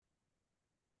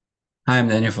Hi, I'm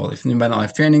Daniel Foley from the Abundant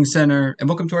Life Training Center, and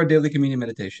welcome to our daily communion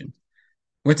meditation,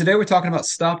 where today we're talking about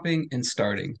stopping and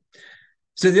starting.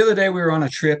 So the other day we were on a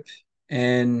trip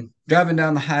and driving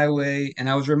down the highway, and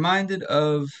I was reminded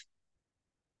of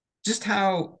just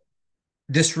how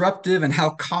disruptive and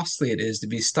how costly it is to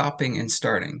be stopping and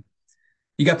starting.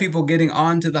 You got people getting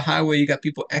onto the highway, you got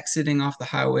people exiting off the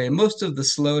highway, and most of the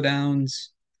slowdowns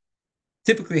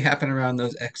typically happen around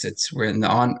those exits. We're in the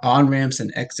on ramps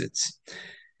and exits.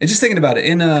 And just thinking about it,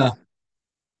 in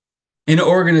an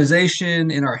organization,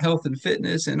 in our health and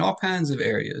fitness, in all kinds of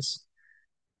areas.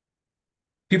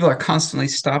 People are constantly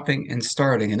stopping and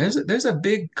starting, and there's a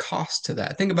big cost to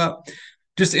that. Think about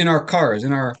just in our cars,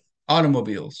 in our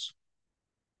automobiles.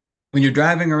 When you're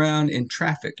driving around in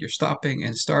traffic, you're stopping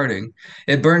and starting.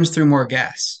 It burns through more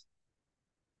gas.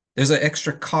 There's an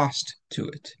extra cost to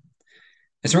it.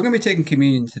 And so we're going to be taking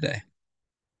communion today,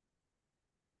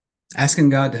 asking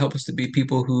God to help us to be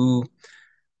people who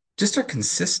just are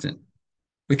consistent.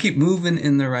 We keep moving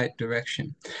in the right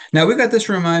direction. Now, we've got this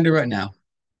reminder right now,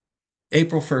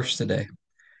 April 1st today.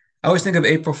 I always think of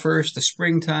April 1st, the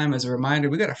springtime, as a reminder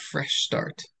we got a fresh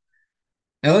start.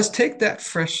 Now let's take that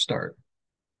fresh start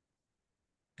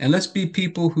and let's be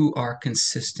people who are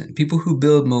consistent, people who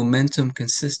build momentum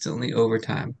consistently over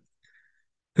time,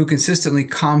 who consistently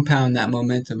compound that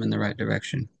momentum in the right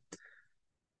direction.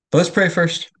 But let's pray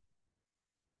first,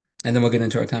 and then we'll get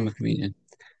into our time of communion.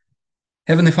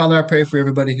 Heavenly Father, I pray for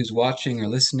everybody who's watching or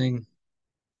listening,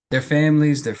 their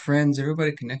families, their friends,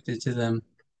 everybody connected to them,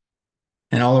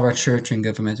 and all of our church and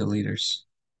governmental leaders.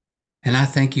 And I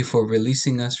thank you for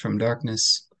releasing us from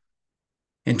darkness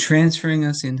and transferring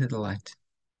us into the light,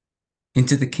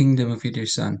 into the kingdom of your dear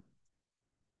Son.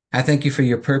 I thank you for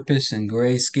your purpose and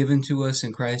grace given to us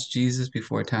in Christ Jesus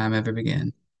before time ever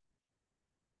began.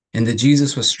 And that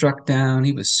Jesus was struck down,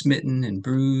 he was smitten and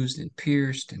bruised and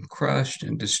pierced and crushed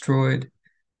and destroyed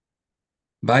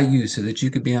by you so that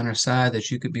you could be on our side, that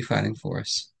you could be fighting for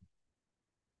us.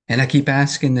 And I keep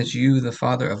asking that you, the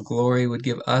Father of glory, would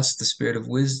give us the spirit of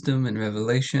wisdom and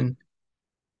revelation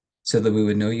so that we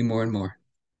would know you more and more.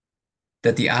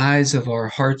 That the eyes of our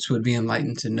hearts would be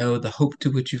enlightened to know the hope to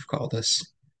which you've called us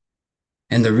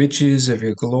and the riches of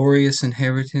your glorious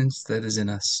inheritance that is in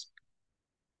us,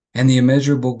 and the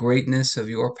immeasurable greatness of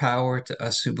your power to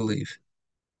us who believe.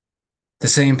 The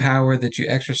same power that you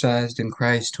exercised in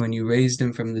Christ when you raised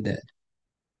him from the dead,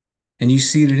 and you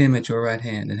seated him at your right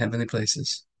hand in heavenly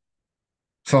places,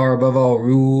 far above all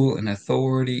rule and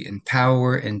authority and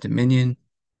power and dominion,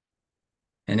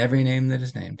 and every name that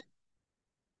is named,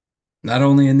 not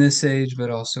only in this age, but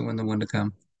also in the one to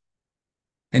come.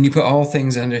 And you put all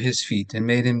things under his feet and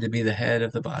made him to be the head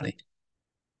of the body,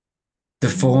 the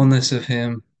fullness of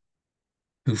him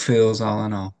who fills all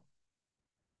in all.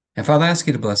 And Father, I ask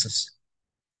you to bless us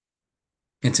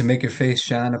and to make your face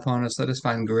shine upon us. Let us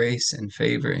find grace and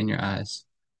favor in your eyes.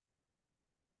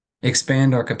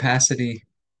 Expand our capacity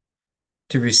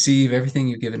to receive everything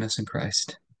you've given us in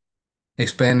Christ.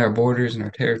 Expand our borders and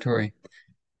our territory,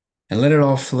 and let it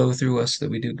all flow through us so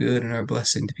that we do good and are a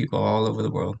blessing to people all over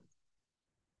the world.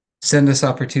 Send us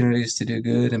opportunities to do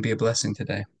good and be a blessing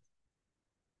today,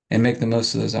 and make the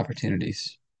most of those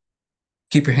opportunities.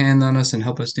 Keep your hand on us and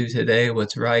help us do today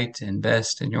what's right and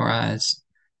best in your eyes,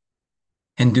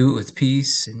 and do it with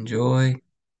peace and joy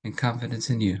and confidence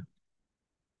in you.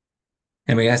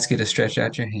 And we ask you to stretch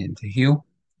out your hand to heal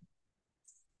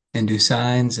and do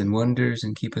signs and wonders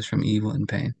and keep us from evil and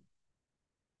pain.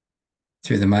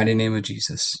 Through the mighty name of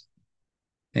Jesus.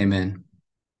 Amen.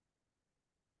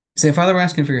 Say, Father, we're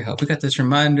asking for your help. We got this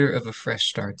reminder of a fresh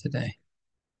start today.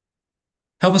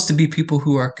 Help us to be people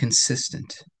who are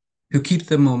consistent, who keep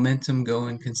the momentum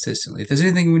going consistently. If there's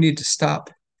anything we need to stop,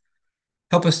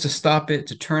 help us to stop it,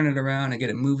 to turn it around and get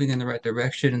it moving in the right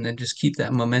direction, and then just keep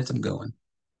that momentum going,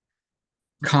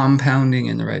 compounding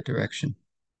in the right direction.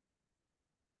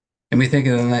 And we think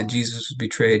of the night Jesus was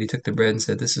betrayed, he took the bread and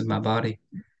said, "This is my body,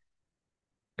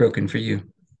 broken for you.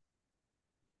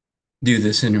 Do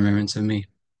this in remembrance of me."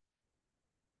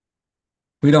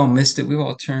 We'd all missed it. We've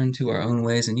all turned to our own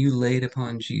ways, and you laid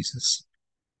upon Jesus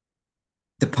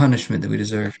the punishment that we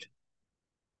deserved.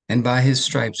 And by his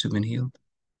stripes we've been healed.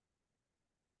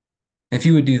 If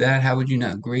you would do that, how would you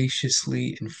not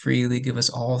graciously and freely give us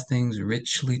all things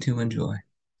richly to enjoy?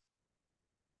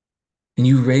 And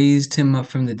you raised him up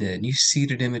from the dead, and you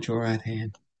seated him at your right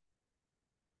hand.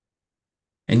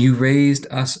 And you raised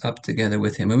us up together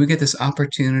with him. And we get this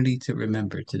opportunity to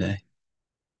remember today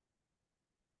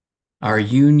our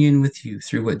union with you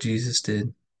through what Jesus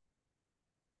did.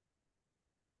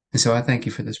 And so I thank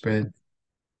you for this bread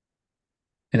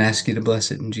and ask you to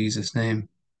bless it in Jesus' name.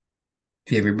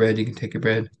 If you have your bread, you can take your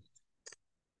bread.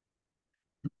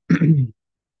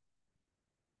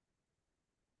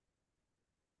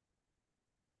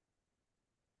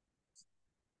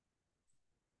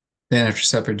 Then after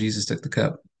supper, Jesus took the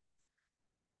cup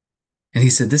and he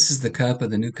said, "This is the cup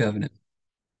of the new covenant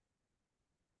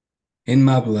in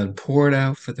my blood, poured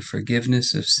out for the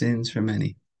forgiveness of sins for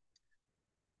many.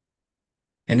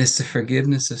 And it's the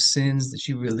forgiveness of sins that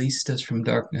you released us from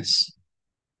darkness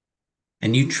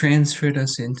and you transferred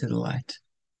us into the light,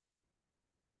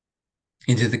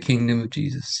 into the kingdom of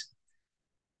Jesus.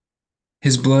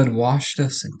 His blood washed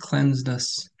us and cleansed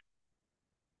us,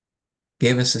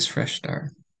 gave us this fresh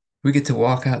start. We get to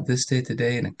walk out this day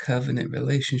today in a covenant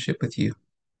relationship with you,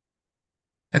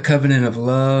 a covenant of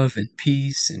love and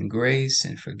peace and grace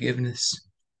and forgiveness.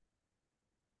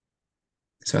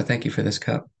 So I thank you for this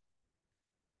cup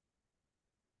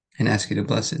and ask you to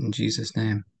bless it in Jesus'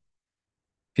 name.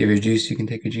 If you have your juice, you can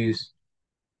take your juice.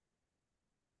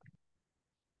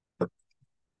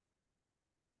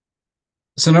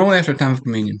 So normally after time of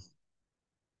communion,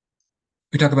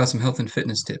 we talk about some health and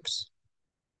fitness tips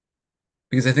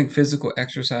because I think physical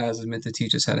exercise is meant to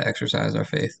teach us how to exercise our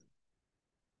faith.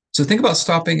 So think about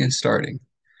stopping and starting.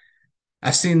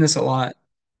 I've seen this a lot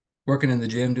working in the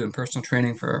gym, doing personal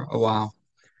training for a while.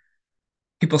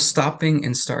 People stopping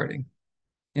and starting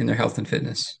in their health and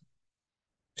fitness.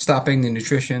 Stopping the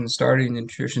nutrition, starting the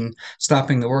nutrition,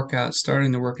 stopping the workouts,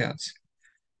 starting the workouts.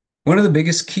 One of the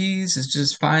biggest keys is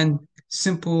just find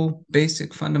simple,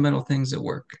 basic, fundamental things that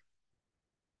work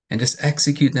and just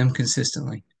execute them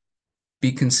consistently.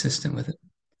 Be consistent with it.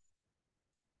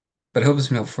 But I hope it's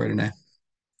been helpful for you today.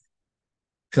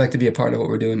 If you'd like to be a part of what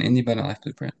we're doing in the Abundant Life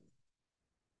Blueprint,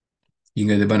 you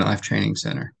can go to the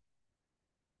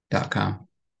AbundantLifeTrainingCenter.com.